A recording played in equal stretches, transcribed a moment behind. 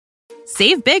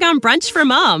Save big on brunch for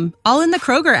mom, all in the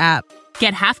Kroger app.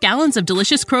 Get half gallons of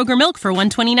delicious Kroger milk for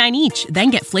 $1.29 each.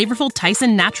 Then get flavorful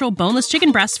Tyson natural boneless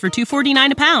chicken breasts for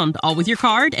 $2.49 a pound, all with your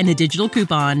card and a digital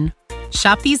coupon.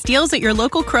 Shop these deals at your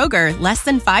local Kroger, less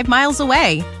than 5 miles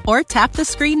away. Or tap the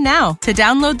screen now to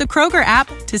download the Kroger app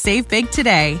to save big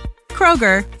today.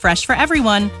 Kroger, fresh for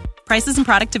everyone. Prices and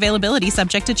product availability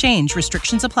subject to change.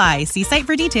 Restrictions apply. See site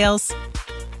for details.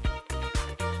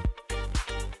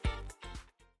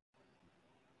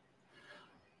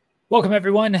 Welcome,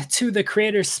 everyone, to the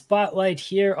Creator Spotlight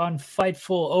here on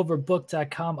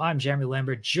FightfulOverbooked.com. I'm Jeremy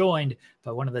Lambert, joined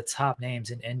by one of the top names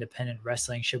in independent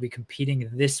wrestling. She'll be competing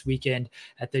this weekend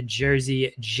at the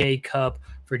Jersey J Cup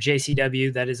for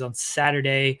JCW. That is on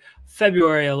Saturday,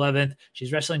 February 11th.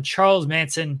 She's wrestling Charles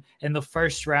Mason in the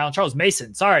first round. In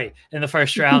the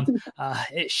first round.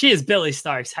 She is Billie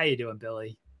Starkz. How you doing,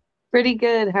 Billie? Pretty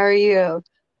good. How are you?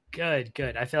 Good.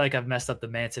 I feel like I've messed up the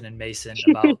Manson and Mason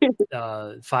about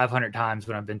 500 times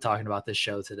when I've been talking about this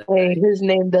show today. Hey, his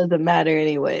name doesn't matter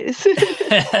anyways.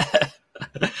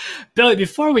 Billie,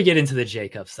 before we get into the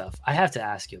J-Cup stuff, I have to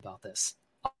ask you about this.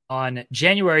 On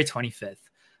January 25th,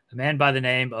 a man by the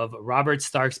name of Robert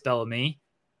Starkz Bellamy,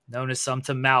 known as some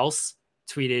to Mouse,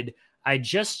 tweeted, "I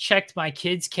just checked my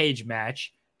kid's cage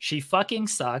match. She fucking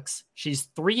sucks. She's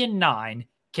 3-9.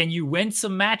 Can you win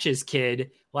some matches,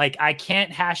 kid? Like, I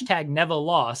can't hashtag never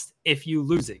lost if you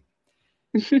losing."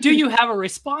 Do you have a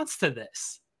response to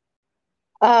this?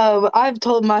 I've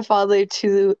told my father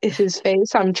to his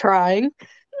face I'm trying.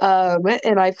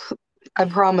 And I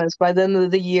promise by the end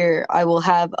of the year I will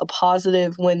have a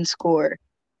positive win score.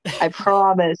 I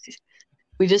promise.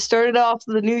 We just started off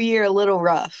the new year a little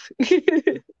rough.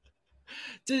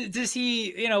 Does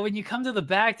he, when you come to the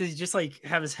back, does he just like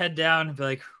have his head down and be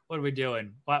like, what are we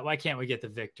doing? Why can't we get the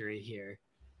victory here?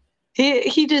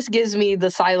 He just gives me the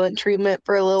silent treatment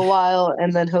for a little while,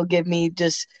 and then he'll give me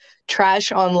just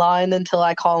trash online until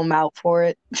I call him out for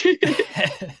it.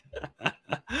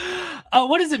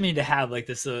 What does it mean to have like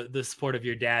this the support of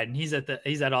your dad? And he's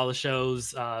at all the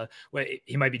shows. Where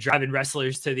he might be driving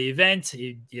wrestlers to the event.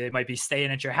 He might be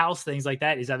staying at your house, things like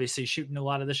that. He's obviously shooting a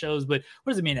lot of the shows. But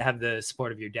what does it mean to have the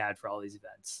support of your dad for all these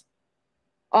events?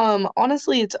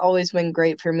 Honestly, it's always been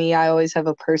great for me. I always have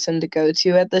a person to go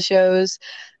to at the shows.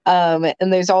 And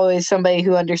there's always somebody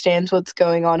who understands what's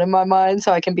going on in my mind.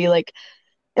 So I can be like,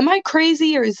 am I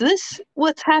crazy, or is this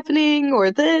what's happening,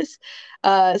 or this?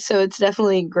 So it's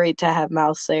definitely great to have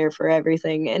Mouse there for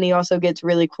everything. And he also gets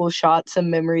really cool shots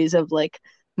and memories of like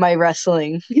my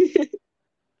wrestling.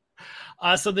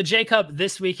 So the J Cup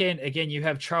this weekend, again, you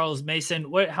have Charles Mason.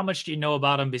 How much do you know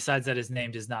about him besides that his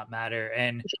name does not matter?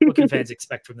 And what can fans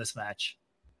expect from this match?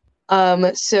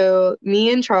 So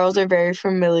me and Charles are very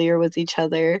familiar with each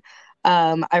other.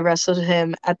 I wrestled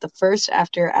him at the first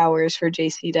After Hours for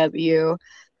JCW.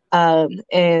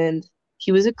 And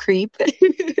he was a creep.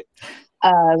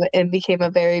 And became a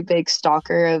very big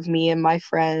stalker of me and my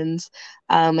friends.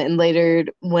 And later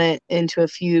went into a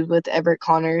feud with Everett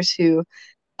Connors, who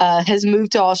has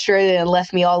moved to Australia and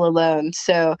left me all alone.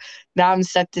 So now I'm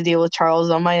stuck to deal with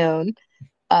Charles on my own.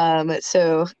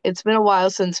 So it's been a while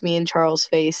since me and Charles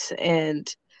faced,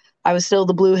 and I was still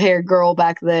the blue-haired girl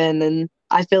back then, and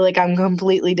I feel like I'm a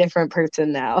completely different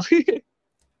person now.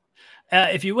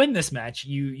 If you win this match,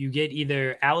 you get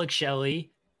either Alex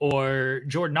Shelley or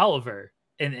Jordan Oliver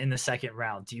in the second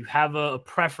round. Do you have a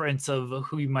preference of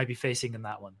who you might be facing in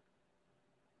that one?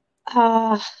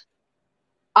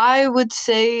 I would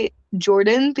say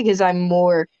Jordan, because I'm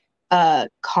more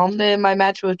confident in my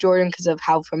match with Jordan because of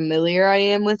how familiar I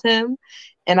am with him.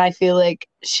 And I feel like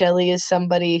Shelley is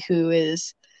somebody who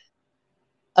is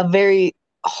a very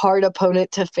hard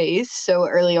opponent to face so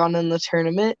early on in the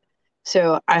tournament.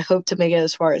 So I hope to make it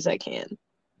as far as I can.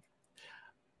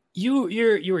 You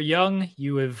were young.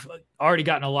 You have already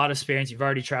gotten a lot of experience. You've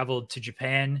already traveled to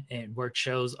Japan and worked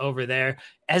shows over there.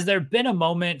 Has there been a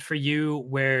moment for you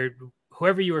where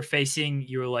whoever you were facing,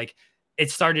 you were like,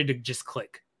 it started to just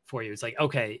click for you? It's like,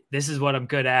 okay, this is what I'm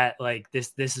good at. Like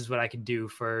this is what I can do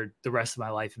for the rest of my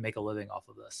life and make a living off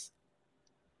of this.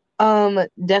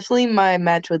 Definitely my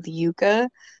match with Yuka,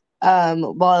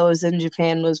 while I was in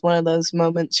Japan, was one of those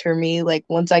moments for me. Like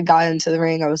once I got into the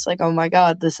ring, I was like, oh my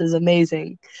God, this is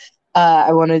amazing.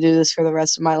 I want to do this for the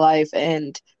rest of my life.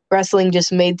 And wrestling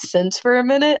just made sense for a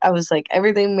minute. I was like,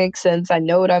 everything makes sense. I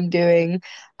know what I'm doing.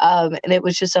 And it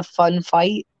was just a fun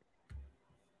fight.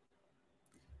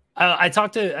 I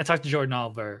talked to Jordan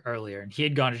Oliver earlier, and he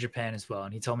had gone to Japan as well.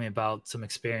 And he told me about some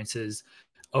experiences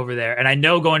over there. And I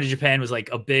know going to Japan was like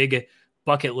a big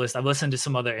bucket list. I've listened to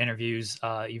some other interviews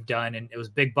you've done, and it was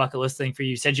a big bucket list thing for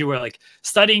you. You said you were like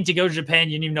studying to go to Japan.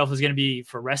 You didn't even know if it was going to be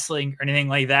for wrestling or anything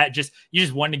like that. You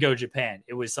just wanted to go to Japan.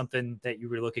 It was something that you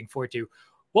were looking forward to.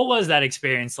 What was that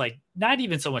experience like? Not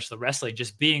even so much the wrestling,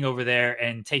 just being over there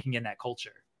and taking in that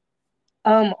culture.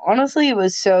 Honestly, it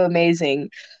was so amazing.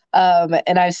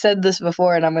 And I've said this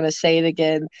before and I'm going to say it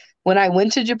again. When I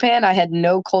went to Japan, I had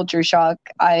no culture shock.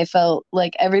 I felt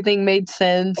like everything made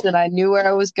sense and I knew where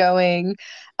I was going,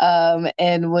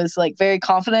 and was like very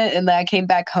confident. And then I came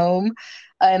back home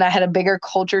and I had a bigger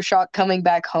culture shock coming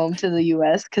back home to the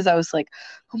US because I was like,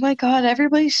 oh my God,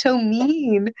 everybody's so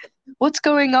mean. What's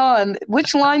going on?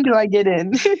 Which line do I get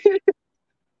in?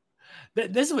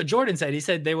 This is what Jordan said. He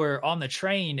said they were on the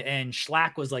train and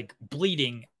Schlack was like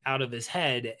bleeding out of his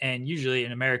head. And usually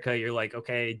in America, you're like,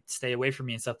 okay, stay away from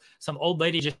me and stuff. Some old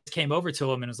lady just came over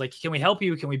to him and was like, can we help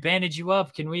you? Can we bandage you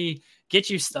up? Can we get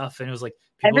you stuff? And it was like,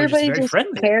 people Everybody are just very just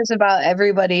friendly. cares about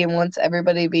everybody and wants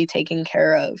everybody to be taken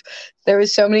care of. There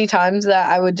was so many times that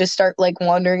I would just start like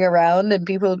wandering around and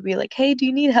people would be like, hey, do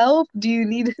you need help? Do you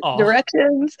need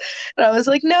directions? And I was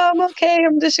like, no, I'm okay.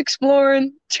 I'm just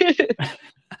exploring.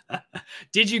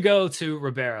 Did you go to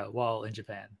Ribera while in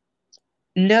Japan?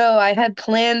 No, I had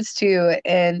plans to,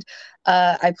 and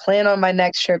I plan on my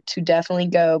next trip to definitely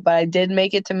go, but I did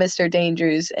make it to Mr.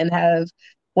 Danger's and have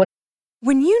one.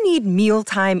 When you need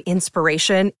mealtime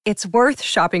inspiration, it's worth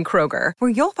shopping Kroger, where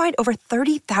you'll find over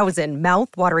 30,000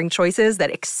 mouth-watering choices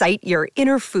that excite your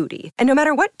inner foodie. And no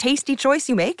matter what tasty choice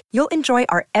you make, you'll enjoy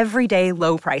our everyday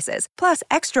low prices, plus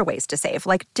extra ways to save,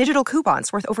 like digital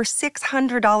coupons worth over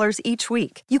 $600 each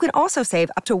week. You can also save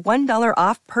up to $1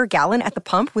 off per gallon at the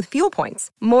pump with fuel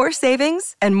points. More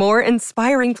savings and more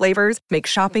inspiring flavors make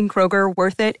shopping Kroger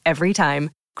worth it every time.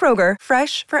 Kroger,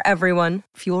 fresh for everyone.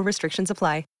 Fuel restrictions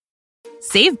apply.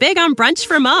 Save big on brunch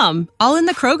for mom, all in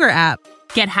the Kroger app.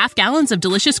 Get half gallons of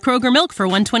delicious Kroger milk for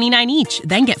 $1.29 each.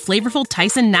 Then get flavorful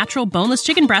Tyson natural boneless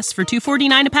chicken breasts for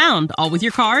 $2.49 a pound, all with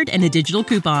your card and a digital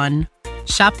coupon.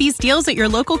 Shop these deals at your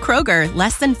local Kroger,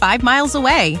 less than 5 miles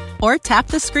away. Or tap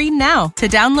the screen now to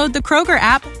download the Kroger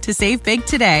app to save big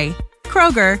today.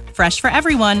 Kroger, fresh for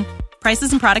everyone.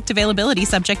 Prices and product availability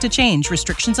subject to change.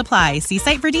 Restrictions apply. See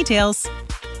site for details.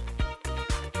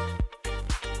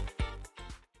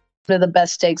 One of the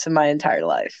best steaks of my entire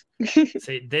life.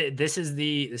 See, this is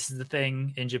the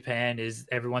thing in Japan is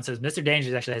everyone says Mr.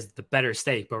 Dangerous actually has the better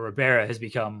steak, but Ribera has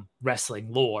become wrestling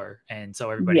lore, and so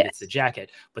everybody gets the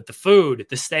jacket. But the food,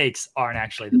 the steaks aren't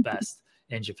actually the best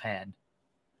in Japan.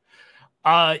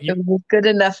 It was good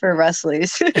enough for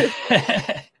wrestlers.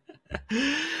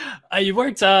 You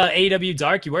worked AEW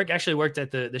Dark. You actually worked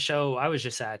at the show I was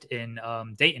just at in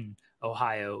Dayton,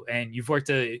 Ohio, and you've worked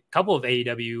a couple of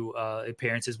AEW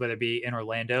appearances, whether it be in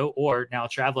Orlando or now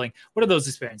traveling. What have those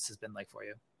experiences been like for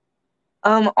you?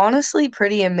 Honestly,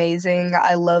 pretty amazing.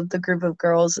 I love the group of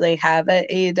girls they have at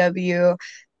AEW,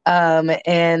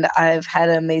 and I've had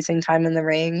an amazing time in the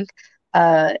ring.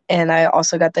 And I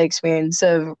also got the experience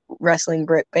of wrestling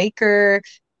Britt Baker,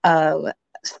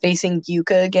 facing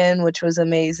Yuka again, which was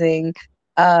amazing.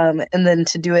 And then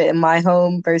to do it in my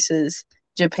home versus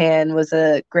Japan was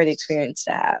a great experience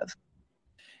to have.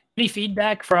 Any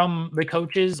feedback from the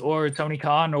coaches or Tony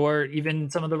Khan or even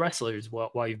some of the wrestlers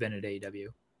while you've been at AEW?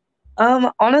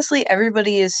 Honestly,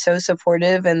 everybody is so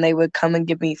supportive and they would come and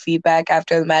give me feedback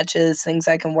after the matches, things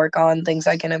I can work on, things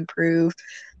I can improve.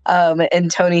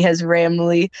 And Tony has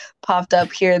randomly popped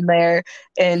up here and there,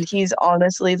 and he's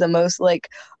honestly the most like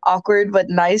awkward but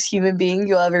nice human being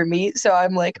you'll ever meet. So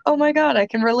I'm like, oh my God, I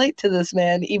can relate to this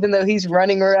man, even though he's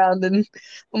running around and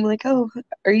I'm like, oh,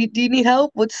 do you need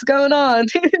help? What's going on?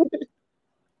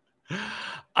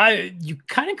 You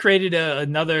kind of created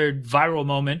another viral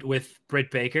moment with Britt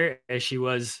Baker as she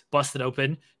was busted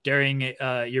open during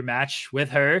your match with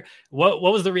her. What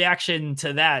was the reaction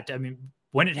to that? I mean,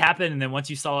 when it happened, and then once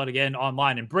you saw it again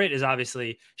online, and Britt is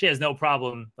obviously, she has no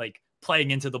problem like playing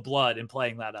into the blood and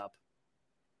playing that up.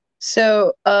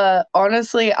 So,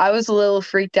 honestly, I was a little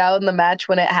freaked out in the match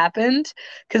when it happened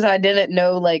because I didn't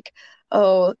know, like,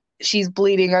 oh, she's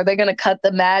bleeding. Are they going to cut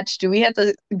the match? Do we have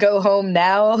to go home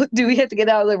now? Do we have to get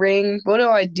out of the ring? What do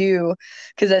I do?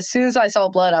 Because as soon as I saw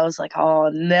blood, I was like, oh,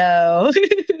 no.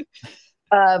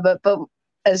 But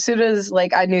as soon as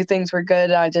like I knew things were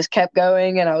good, I just kept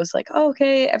going and I was like, oh,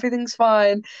 okay, everything's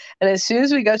fine. And as soon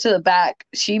as we go to the back,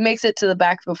 she makes it to the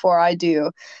back before I do.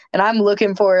 And I'm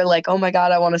looking for her like, oh my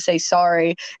God, I want to say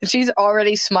sorry. And she's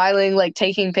already smiling, like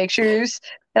taking pictures.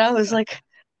 And I was like,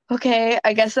 okay,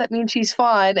 I guess that means she's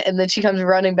fine. And then she comes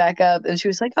running back up and she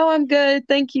was like, oh, I'm good.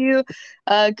 Thank you.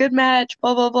 Good match,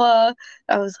 blah, blah, blah.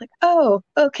 I was like, oh,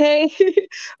 okay.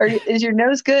 Is your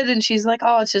nose good? And she's like,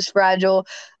 oh, it's just fragile.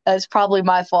 It's probably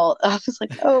my fault. I was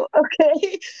like, oh,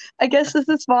 okay. I guess this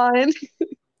is fine.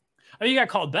 Oh, you got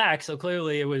called back, so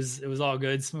clearly it was all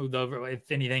good, smoothed over.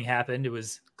 If anything happened, it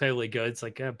was clearly good. It's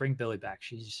like, bring Billie back.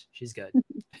 She's good.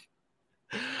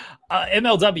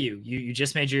 MLW, you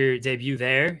just made your debut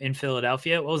there in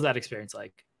Philadelphia. What was that experience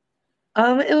like?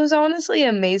 It was honestly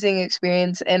an amazing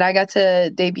experience, and I got to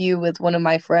debut with one of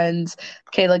my friends,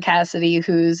 Kayla Cassidy,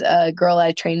 who's a girl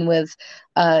I train with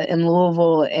in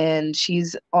Louisville, and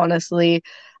she's honestly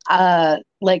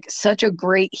like such a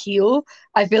great heel.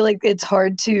 I feel like it's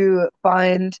hard to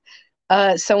find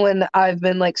someone I've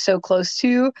been like so close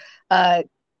to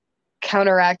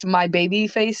counteract my baby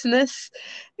faceness,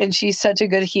 and she's such a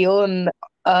good heel, and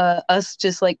us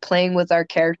just like playing with our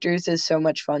characters is so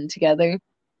much fun together.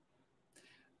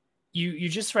 You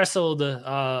just wrestled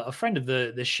a friend of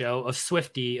the show, a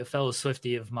fellow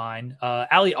Swiftie of mine,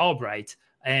 Allie Albright,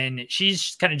 and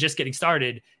she's kind of just getting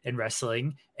started in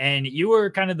wrestling. And you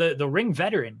were kind of the ring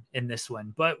veteran in this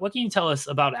one. But what can you tell us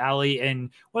about Allie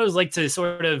and what it was like to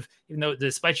sort of, even though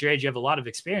despite your age, you have a lot of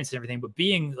experience and everything, but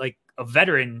being like a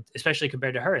veteran, especially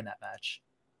compared to her in that match?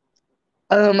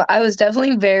 I was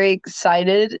definitely very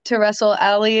excited to wrestle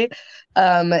Allie,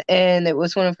 and it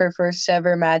was one of her first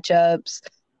ever matchups.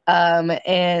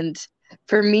 And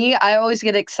for me, I always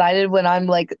get excited when I'm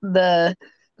like the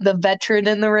veteran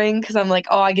in the ring because I'm like,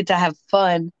 oh, I get to have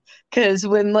fun. Because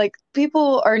when like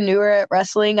people are newer at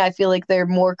wrestling, I feel like they're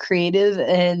more creative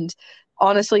and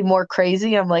honestly more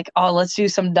crazy. I'm like, oh, let's do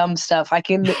some dumb stuff. I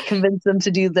can convince them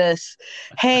to do this.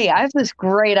 Hey, I have this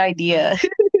great idea.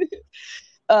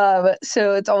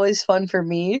 So it's always fun for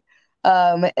me.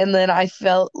 And then I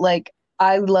felt like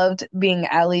I loved being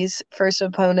Allie's first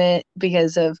opponent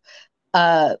because of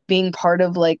being part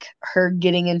of like her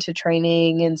getting into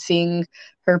training and seeing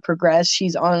her progress.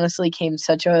 She's honestly came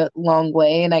such a long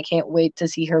way, and I can't wait to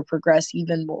see her progress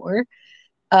even more.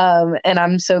 And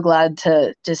I'm so glad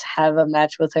to just have a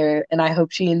match with her, and I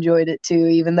hope she enjoyed it too,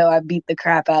 even though I beat the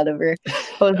crap out of her.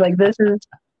 I was like, this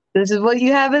is what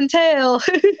you have in tail.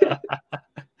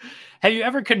 Have you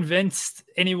ever convinced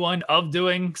anyone of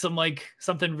doing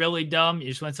something really dumb? You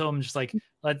just went to them just like,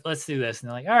 let's do this. And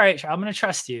they're like, all right, I'm going to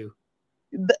trust you.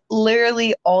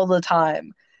 Literally all the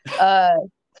time.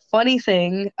 Funny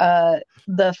thing,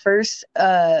 the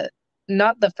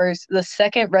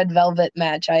second Red Velvet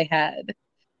match I had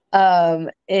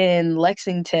in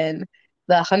Lexington,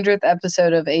 the 100th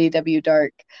episode of AEW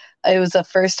Dark, it was the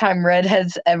first time Red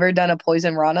has ever done a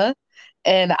Poison Rana.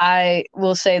 And I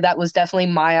will say that was definitely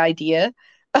my idea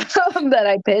that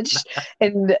I pitched.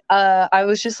 And I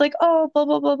was just like, oh, blah,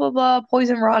 blah, blah, blah, blah,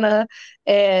 Poison Rana.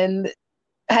 And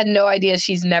had no idea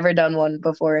she's never done one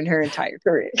before in her entire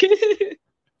career.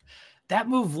 That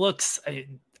move looks,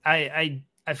 I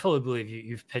fully believe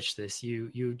you've pitched this. You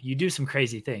do some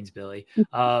crazy things, Billie.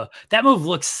 That move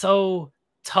looks so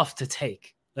tough to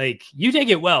take. Like, you take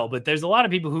it well, but there's a lot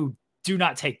of people who do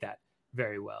not take that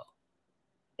very well.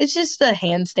 It's just a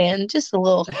handstand, just a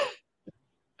little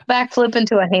backflip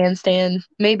into a handstand,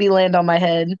 maybe land on my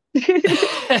head.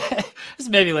 Just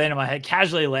maybe land on my head,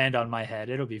 casually land on my head.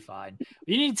 It'll be fine.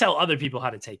 You need to tell other people how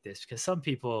to take this, because some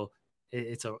people,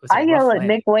 it's a I yell at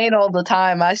Nick Wayne all the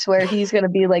time. I swear he's going to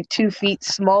be like 2 feet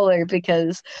smaller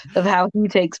because of how he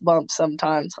takes bumps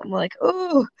sometimes. I'm like,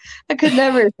 oh, I could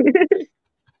never.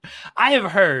 I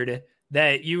have heard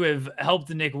that you have helped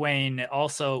Nick Wayne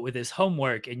also with his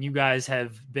homework, and you guys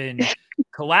have been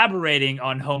collaborating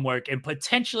on homework, and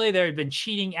potentially there have been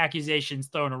cheating accusations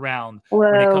thrown around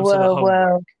when it comes to the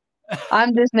homework.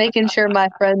 I'm just making sure my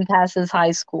friend passes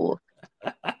high school.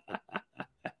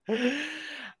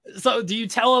 So do you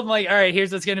tell him like, all right,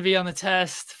 here's what's going to be on the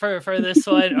test for this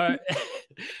one? Or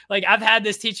like, I've had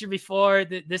this teacher before.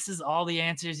 This is all the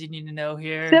answers you need to know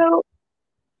here. So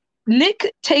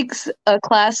Nick takes a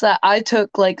class that I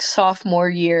took like sophomore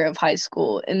year of high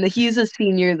school, and he's a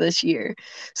senior this year.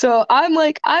 So I'm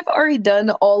like, I've already done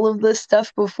all of this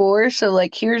stuff before. So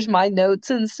like, here's my notes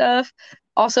and stuff.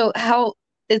 Also, how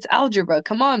it's algebra.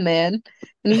 Come on, man.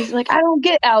 And he's like, I don't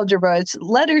get algebra. It's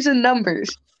letters and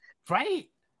numbers. Right.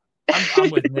 I'm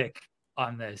with Nick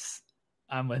on this.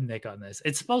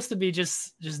 It's supposed to be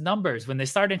just numbers. When they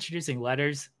start introducing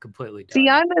letters, completely done. See,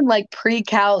 I'm in like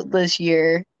pre-calc this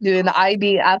year doing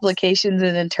IB applications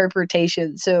and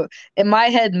interpretation. So in my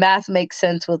head, math makes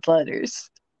sense with letters.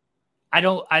 I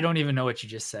don't even know what you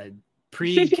just said.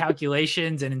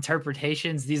 Pre-calculations and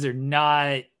interpretations. These are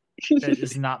not, that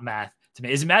is not math to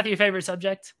me. Is math your favorite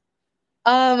subject?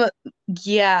 Um,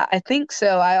 yeah, I think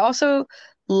so. I also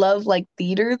love like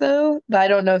theater though, but I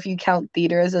don't know if you count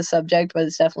theater as a subject, but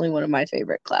it's definitely one of my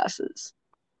favorite classes.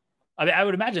 I mean, I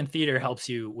would imagine theater helps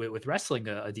you with wrestling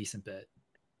a decent bit.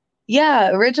 Yeah,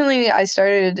 originally I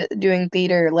started doing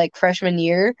theater like freshman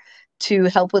year to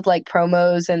help with like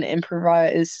promos and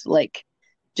improvise like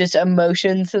just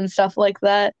emotions and stuff like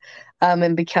that.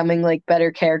 And becoming like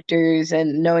better characters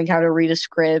and knowing how to read a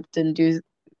script and do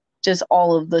just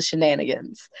all of the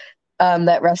shenanigans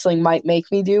that wrestling might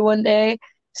make me do one day.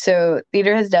 So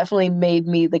theater has definitely made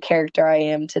me the character I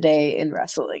am today in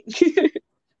wrestling.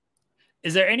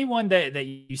 Is there anyone that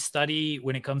you study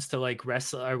when it comes to like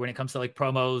wrestle or when it comes to like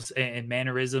promos and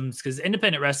mannerisms? Because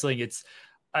independent wrestling, it's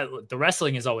the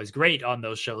wrestling is always great on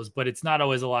those shows, but it's not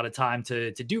always a lot of time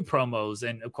to do promos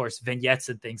and of course vignettes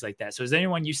and things like that. So is there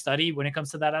anyone you study when it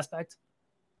comes to that aspect?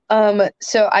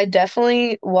 So I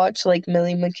definitely watch like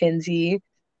Millie McKenzie.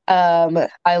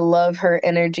 I love her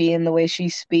energy and the way she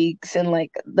speaks and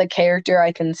like the character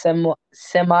I can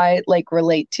semi like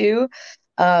relate to.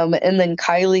 And then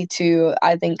Kylie too.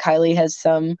 I think Kylie has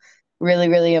some really,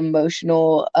 really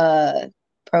emotional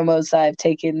promos that I've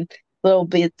taken little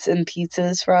bits and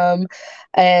pieces from.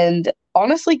 And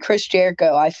honestly, Chris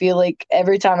Jericho, I feel like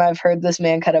every time I've heard this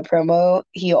man cut a promo,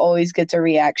 he always gets a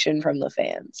reaction from the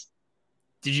fans.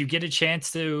 Did you get a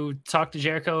chance to talk to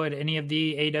Jericho at any of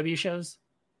the AEW shows?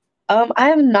 I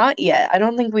have not yet. I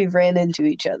don't think we've ran into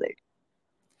each other.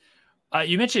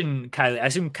 You mentioned Kylie. I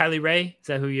assume Kylie Ray. Is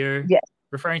that who you're Yes.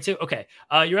 referring to? Okay.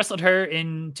 You wrestled her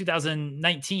in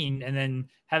 2019 and then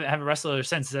haven't wrestled her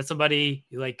since. Is that somebody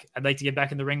you like? I'd like to get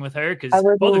back in the ring with her because I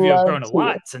would both of you have love grown a to.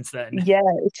 lot since then. Yes,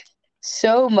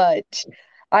 so much.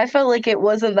 I felt like it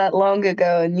wasn't that long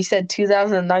ago, and you said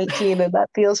 2019, and that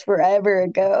feels forever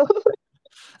ago.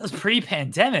 That was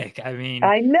pre-pandemic. I mean,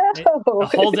 I know. a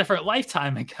whole different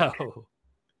lifetime ago.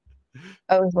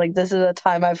 I was like, this is a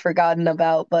time I've forgotten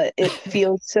about, but it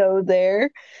feels so there.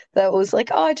 That was like,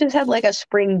 oh, I just had like a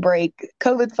spring break.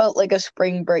 COVID felt like a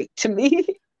spring break to me.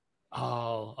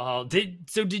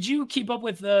 Did you keep up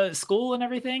with the school and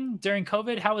everything during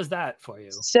COVID? How was that for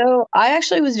you? So I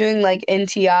actually was doing like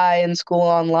NTI in school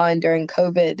online during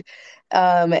COVID.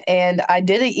 And I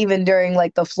did it even during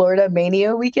like the Florida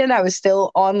Mania weekend. I was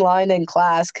still online in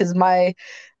class because my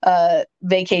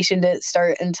vacation didn't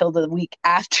start until the week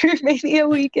after Mania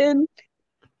weekend.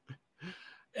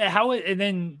 How and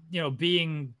then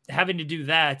having to do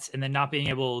that and then not being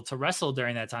able to wrestle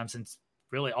during that time since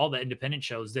really all the independent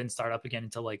shows didn't start up again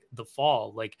until like the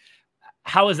fall. Like,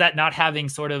 how is that not having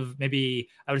sort of maybe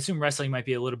I would assume wrestling might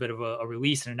be a little bit of a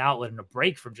release and an outlet and a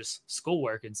break from just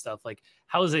schoolwork and stuff. Like,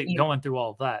 how is it going through all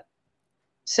of that?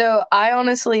 So I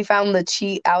honestly found the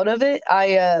cheat out of it.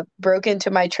 I broke into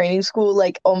my training school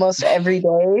like almost every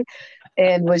day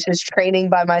and was just training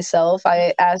by myself.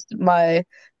 I asked my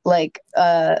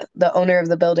the owner of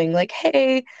the building, like,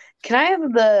 hey, can I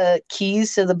have the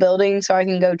keys to the building so I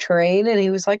can go train? And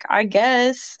he was like, I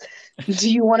guess.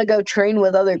 Do you want to go train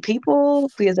with other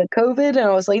people because of COVID? And I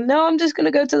was like, no, I'm just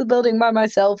gonna go to the building by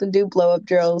myself and do blow up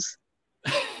drills.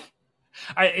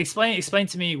 Explain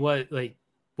to me what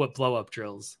blow up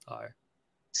drills are.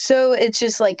 So it's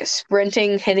just like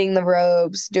sprinting, hitting the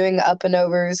ropes, doing up and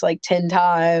overs like 10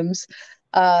 times.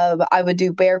 I would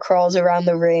do bear crawls around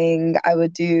the ring. I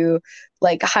would do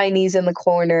like high knees in the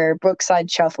corner,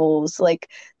 brookside shuffles, like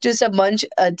just a bunch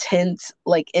of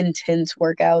intense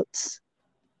workouts.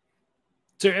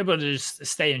 So you're able to just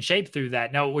stay in shape through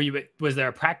that. Now, was there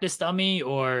a practice dummy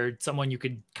or someone you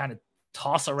could kind of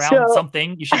toss around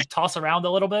something you should toss around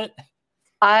a little bit?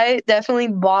 I definitely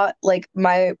bought like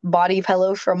my body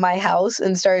pillow from my house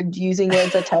and started using it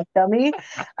as a test dummy.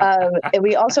 And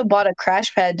we also bought a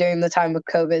crash pad during the time of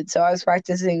COVID. So I was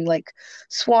practicing like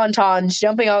swantons,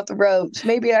 jumping off the ropes.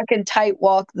 Maybe I can tight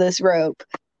walk this rope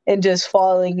and just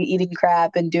falling, eating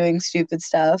crap and doing stupid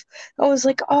stuff. I was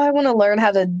like, oh, I want to learn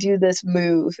how to do this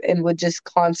move and would just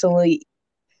constantly.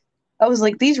 I was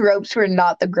like, these ropes were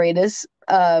not the greatest.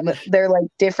 They're like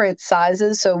different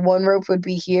sizes. So one rope would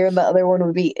be here and the other one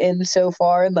would be in so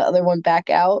far and the other one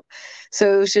back out.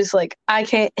 So it was just like, I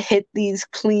can't hit these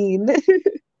clean.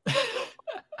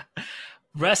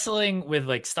 Wrestling with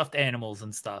like stuffed animals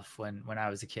and stuff when I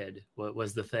was a kid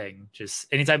was the thing. Just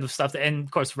any type of stuff. And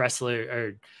of course,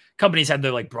 companies had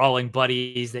their like brawling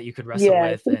buddies that you could wrestle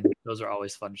with. And those are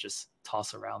always fun to just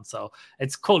toss around. So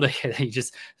it's cool to hear that you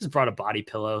just brought a body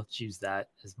pillow. Use that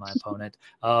as my opponent.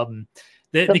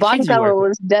 The body pillow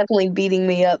was definitely beating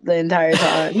me up the entire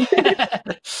time.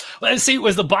 Let's see.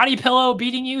 Was the body pillow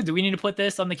beating you? Do we need to put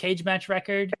this on the cage match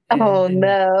record?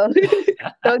 No.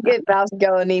 Don't get Mouse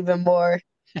going even more.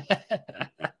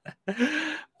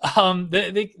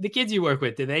 The kids you work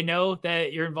with, do they know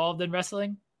that you're involved in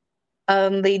wrestling?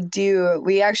 They do.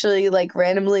 We actually like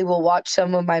randomly will watch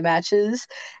some of my matches,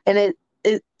 and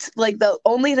it's like the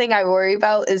only thing I worry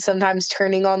about is sometimes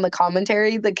turning on the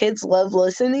commentary. The kids love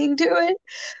listening to it,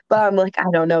 but I'm like, I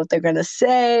don't know what they're gonna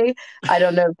say. I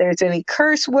don't know if there's any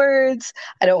curse words.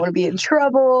 I don't want to be in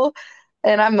trouble.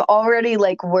 And I'm already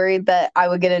like worried that I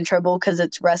would get in trouble because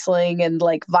it's wrestling and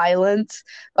like violence.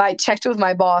 But I checked with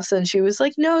my boss and she was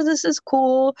like, no, this is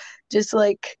cool. Just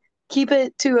like keep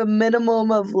it to a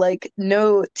minimum of like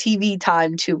no TV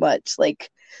time too much. Like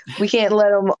we can't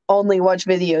let them only watch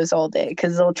videos all day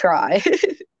because they'll try.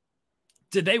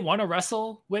 Did they want to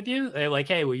wrestle with you? They're like,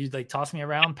 hey, will you like toss me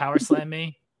around, power slam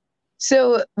me?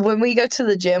 So when we go to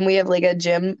the gym, we have like a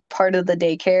gym part of the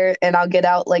daycare, and I'll get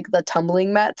out like the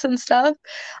tumbling mats and stuff.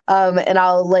 And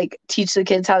I'll like teach the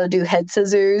kids how to do head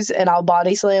scissors, and I'll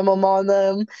body slam them on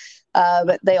them.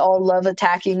 But they all love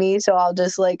attacking me, so I'll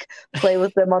just like play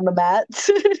with them on the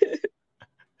mats.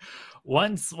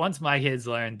 Once my kids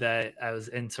learned that I was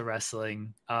into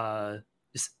wrestling,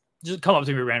 just come up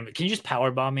to me randomly. Can you just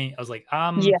power bomb me? I was like,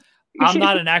 Yeah. I'm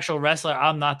not an actual wrestler.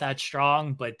 I'm not that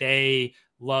strong, but they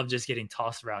love just getting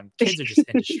tossed around. Kids are just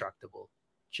indestructible.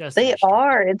 They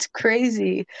are. It's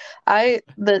crazy.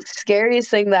 The scariest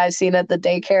thing that I've seen at the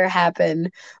daycare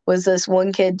happen was this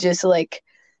one kid just like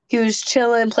he was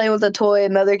chilling, playing with a toy.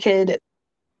 Another kid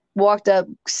walked up,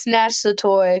 snatched the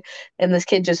toy, and this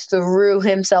kid just threw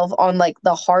himself on like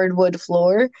the hardwood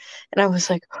floor. And I was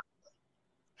like,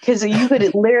 because you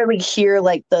could literally hear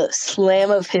like the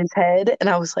slam of his head, and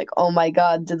I was like, "Oh my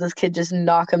God, did this kid just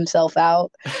knock himself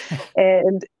out?"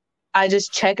 And I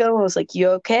just checked him. I was like, "You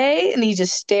okay?" And he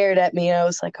just stared at me, and I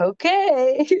was like,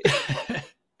 "Okay."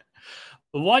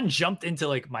 One jumped into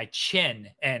like my chin,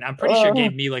 and I'm pretty sure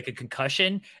gave me like a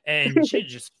concussion. And she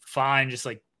just fine, just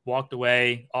like walked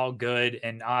away, all good,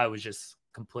 and I was just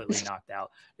completely knocked out.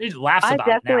 It laughs I about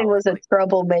it now. definitely was a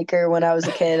troublemaker when I was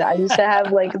a kid. I used to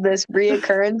have like this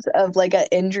reoccurrence of like an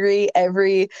injury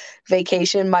every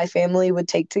vacation my family would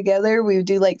take together. We would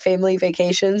do like family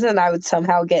vacations and I would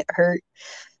somehow get hurt.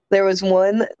 There was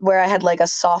one where I had like a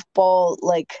softball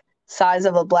like size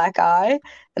of a black eye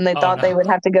and they thought they would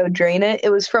have to go drain it. It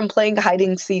was from playing hide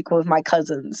and seek with my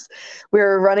cousins. We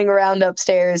were running around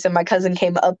upstairs and my cousin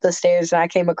came up the stairs and I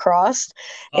came across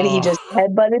and he just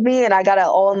headbutted me and I got it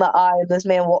all in the eye and this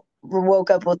man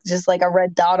woke up with just like a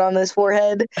red dot on his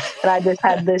forehead and I just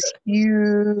had this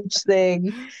huge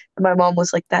thing. And my mom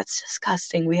was like, "That's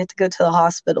disgusting. We had to go to the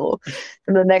hospital."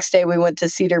 And the next day we went to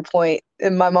Cedar Point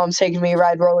and my mom's taking me to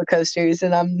ride roller coasters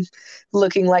and I'm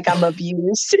looking like I'm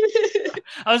abused.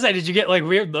 I was like, did you get like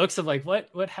weird looks of like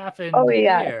what happened? Oh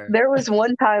yeah. here? There was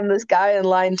one time this guy in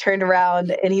line turned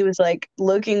around and he was like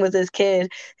looking with his kid.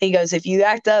 He goes, "If you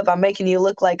act up, I'm making you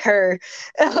look like her."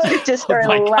 And I just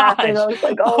started laughing. I was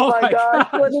like, oh my gosh,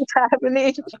 what is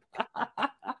happening?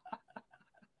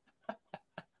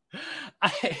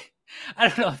 I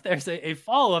don't know if there's a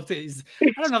follow-up to these.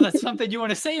 I don't know if that's something you want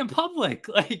to say in public.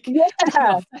 Like, yeah.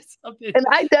 And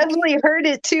I definitely heard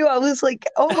it too. I was like,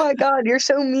 oh my God, you're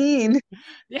so mean.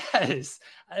 Yes.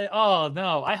 Oh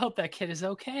no, I hope that kid is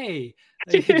okay.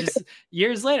 Like, just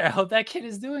years later, I hope that kid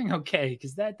is doing okay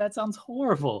because that sounds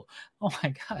horrible. Oh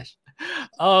my gosh.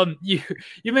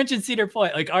 You mentioned Cedar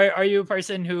Point. Like, are you a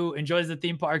person who enjoys the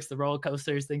theme parks, the roller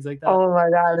coasters, things like that? Oh my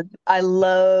God, I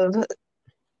love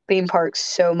theme parks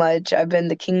so much. I've been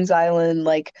to Kings Island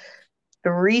like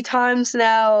 3 times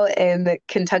now, and the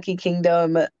Kentucky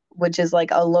Kingdom, which is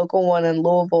like a local one in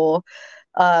Louisville,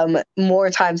 more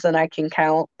times than I can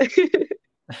count.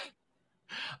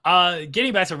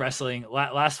 Getting back to wrestling,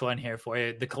 last one here for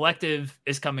you. The Collective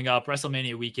is coming up,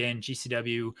 WrestleMania weekend,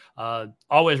 GCW,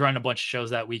 always run a bunch of shows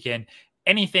that weekend.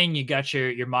 Anything you got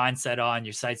your mind set on,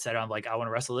 your sight set on, like, I want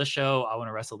to wrestle this show, I want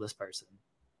to wrestle this person?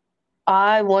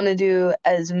 I want to do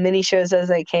as many shows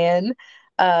as I can,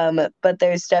 but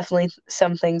there's definitely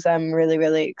some things I'm really,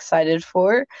 really excited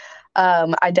for.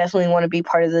 I definitely want to be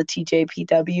part of the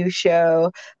TJPW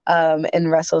show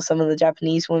and wrestle some of the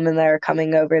Japanese women that are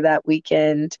coming over that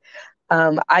weekend.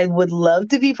 I would love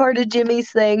to be part of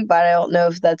Jimmy's thing, but I don't know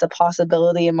if that's a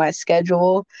possibility in my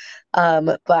schedule.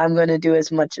 But I'm going to do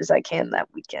as much as I can that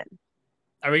weekend.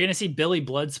 Are we going to see Billie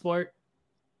Bloodsport?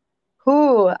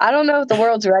 Ooh, I don't know if the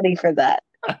world's ready for that.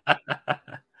 I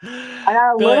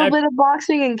got a little bit of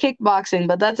boxing and kickboxing,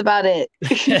 but that's about it.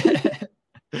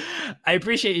 I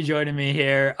appreciate you joining me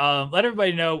here. Let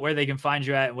everybody know where they can find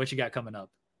you at and what you got coming up.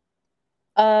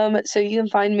 So you can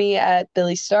find me at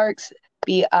Billie Starkz,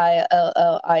 Billie,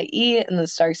 and the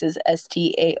Starkz is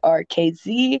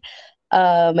Starkz.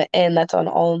 And that's on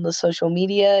all of the social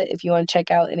media. If you want to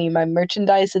check out any of my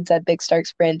merchandise, it's at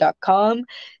bigstarkzbrand.com.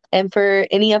 And for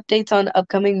any updates on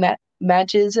upcoming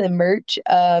matches and merch,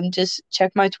 just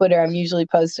check my Twitter. I'm usually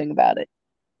posting about it.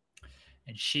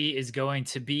 And she is going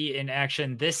to be in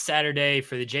action this Saturday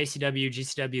for the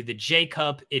GCW, the J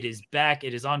Cup. It is back.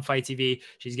 It is on Fight TV.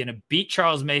 She's going to beat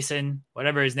Charles Mason,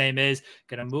 whatever his name is,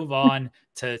 going to move on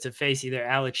to face either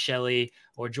Alex Shelley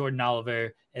or Jordan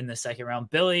Oliver in the second round.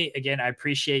 Billie, again, I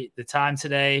appreciate the time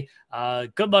today.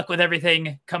 Good luck with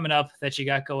everything coming up that you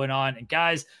got going on. And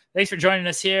guys, thanks for joining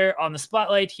us here on the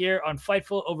Spotlight here on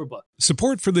Fightful Overbooked.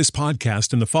 Support for this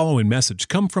podcast and the following message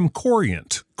come from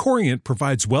Corient. Corient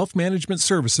provides wealth management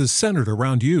services centered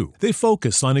around you. They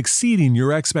focus on exceeding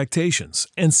your expectations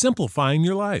and simplifying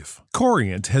your life.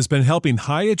 Corient has been helping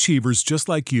high achievers just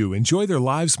like you enjoy their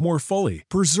lives more fully,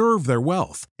 preserve their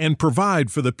wealth, and provide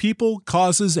for the people,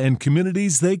 causes, and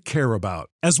communities they care about.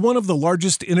 As one of the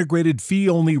largest integrated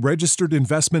fee-only registered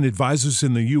investment advisors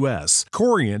in the U.S.,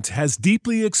 Corient has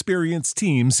deeply experienced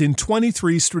teams in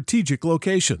 23 strategic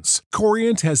locations.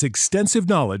 Corient has extensive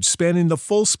knowledge spanning the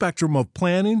full spectrum of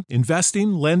planning,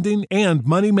 investing, lending, and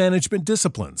money management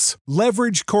disciplines.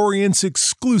 Leverage Corient's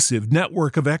exclusive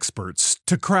network of experts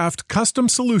to craft custom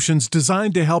solutions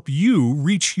designed to help you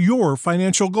reach your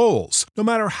financial goals, no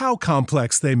matter how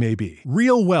complex they may be.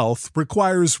 Real wealth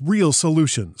requires real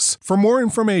solutions. For more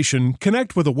information,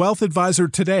 connect with a wealth advisor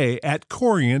today at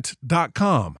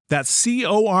Corient.com. That's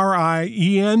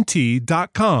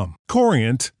Corient.com.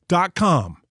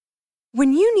 Corient.com.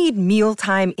 When you need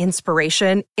mealtime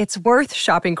inspiration, it's worth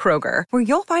shopping Kroger, where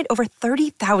you'll find over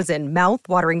 30,000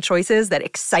 mouth-watering choices that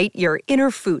excite your inner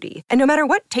foodie. And no matter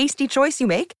what tasty choice you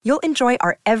make, you'll enjoy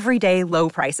our everyday low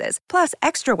prices, plus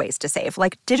extra ways to save,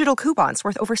 like digital coupons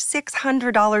worth over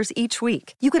 $600 each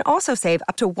week. You can also save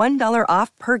up to $1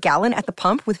 off per gallon at the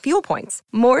pump with fuel points.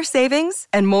 More savings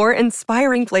and more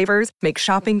inspiring flavors make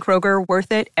shopping Kroger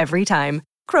worth it every time.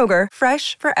 Kroger,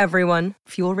 fresh for everyone.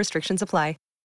 Fuel restrictions apply.